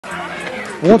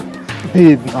What?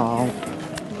 Babe, now.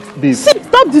 Babe. See,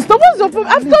 stop this. Stop. What's your problem?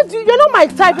 I've told you, you're not my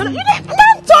type. You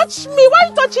don't touch me. Why are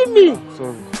you touching me?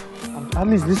 Sorry. At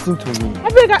least listen to me.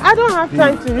 I don't have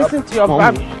time to listen to your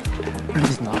bab.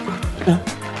 Please now.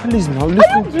 At least now,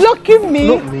 listen. Are you blocking me?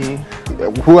 Not me.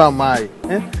 Who am I?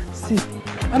 See,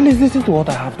 at least listen to what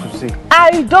I have to say.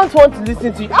 I don't want to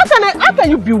listen to you. How can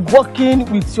you be walking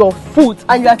with your foot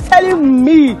and you are telling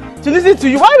me to listen to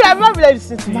you? Why will I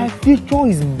listen to you? My future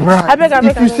is bright. I beg.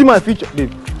 If you see my future,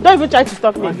 babe. Don't even try to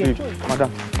stop me again.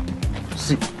 Madam,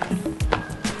 see,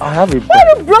 I have a... Why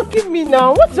are you blocking me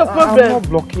now? What's your problem? I'm not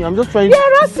blocking, I'm just trying to...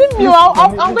 You're harassing me.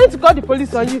 I'm going to call the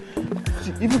police on you.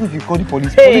 See, even if you call the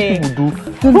police, police people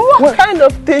do. What kind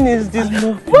of thing is this?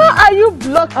 Why are you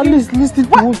blocking? At least listen to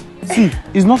what? See,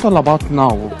 it's not all about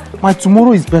now. My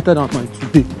tomorrow is better than my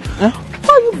today. Why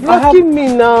are you blocking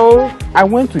me now? I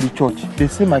went to the church. They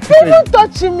say my future... You're not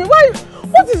touching me. Why?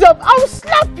 What is up? I will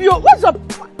slap you. What's up?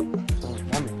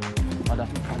 Madam,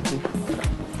 Auntie.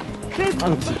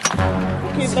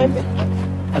 Okay, baby.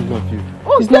 I love you.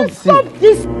 Oh, it's not stop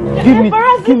this. Give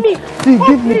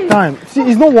me time. See,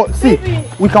 it's not what. See, baby.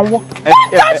 We can walk.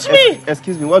 Don't touch me.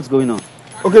 Excuse me, what's going on?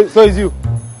 Okay, so it's you.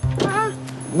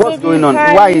 What's going on?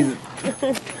 Why is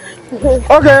it?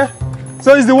 Okay,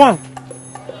 so it's the one.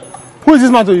 Who is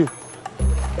this man to you?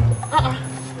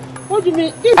 What do you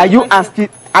mean? Are you asking?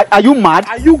 Are you mad?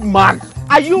 Are you mad?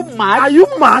 Are you mad? Are you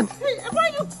mad? Why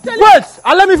are you telling Wait,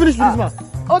 and let me finish with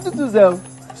this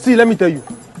man. See, let me tell you.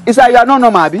 It's like you are not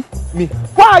normal, Abi. Me.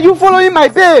 Why are you following my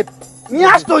babe?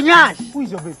 Nyash to nyash. Who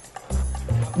is your babe?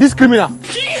 This criminal.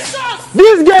 Jesus!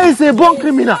 This guy is a born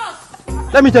criminal.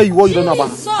 Let me tell you what you don't know about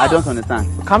him. I don't understand.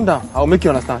 Calm down. I'll make you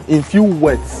understand. In few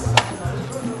words.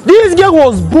 This girl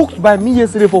was booked by me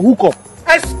yesterday for hookup.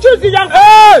 Excuse me, young.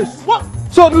 Yes! What?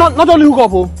 So not only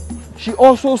hookup, oh, she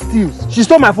also steals. She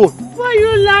stole my phone. Why are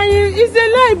you lying? It's a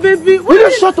lie, baby. Will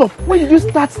you shut up? When did you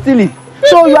start stealing?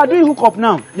 So you are doing hookup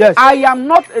now? Yes. I am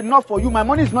not enough for you. My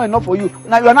money is not enough for you.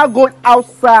 Now you are not going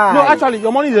outside. No, actually,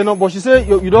 your money is enough, but she said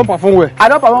you don't perform well. I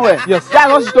don't perform well? Yes.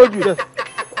 That's what she told you? Yes.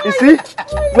 You see?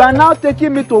 You are now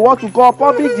taking me to what you call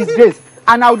public disgrace.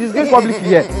 And I will disgrace publicly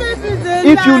here.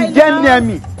 If you get near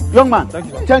me, young man,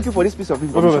 thank you for this piece of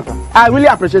information. I really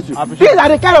appreciate you. These are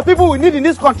the kind of people we need in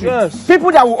this country. Yes.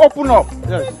 People that will open up.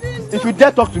 Yes. If you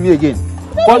dare talk to me again,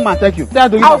 one man, thank you.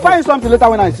 I'll find you something later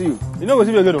when I see you. You know what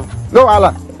see me again, though? No,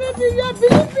 Allah. Baby, you are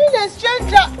believing a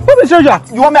stranger. Who is a stranger?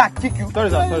 You want me to kick you? Sorry,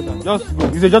 sir. Just go.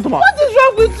 He's a gentleman. What is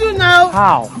wrong with you now?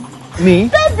 How? Me?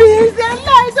 Baby, it's a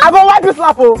lie. I'm going to wipe you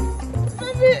slap, oh.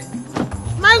 Baby,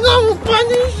 my God will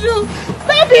punish you.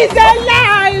 Baby, it's a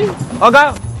lie.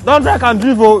 Okay, don't drink and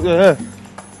drive, oh. Yeah.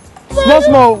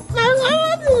 Small.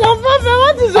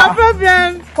 What is your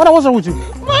problem? What's wrong with you?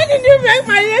 Why did you make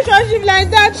my relationship like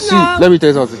that now? See, let me tell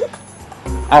you something.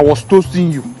 I was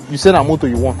toasting you. You said a motor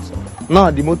you want.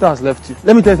 Now the motor has left you.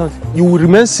 Let me tell you something. You will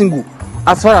remain single.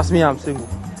 As far as me, I'm single.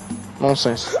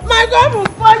 Nonsense. My God will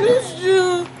punish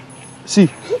you. See.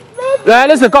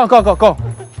 Listen, come.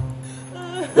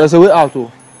 There's a way out,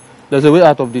 oh. There's a way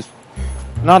out of this.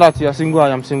 Now that you are single, I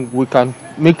am single. We can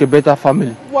make a better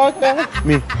family. What?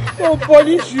 Me. Go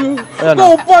punish you. Yeah,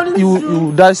 Go punish you.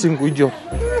 You die single, idiot.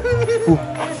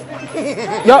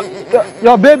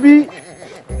 Your baby.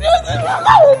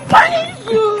 I will punish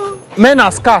you. Men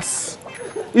are scarce.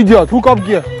 Idiot, hook up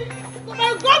gear.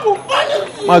 My God will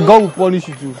punish you. My God will punish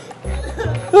you too.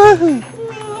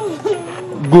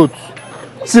 Good.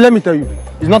 See, let me tell you.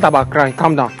 It's not about crying.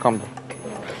 Calm down.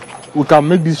 We can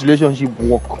make this relationship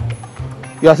work.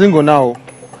 You are single now,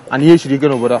 and here she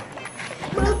again over there.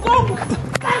 My God will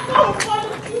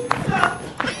punish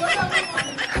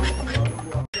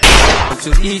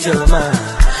you. To ease your mind.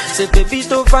 Say baby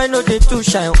don't find no day to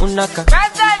shine unaka.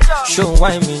 Show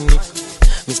why me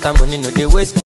Mr. Money no dey waste.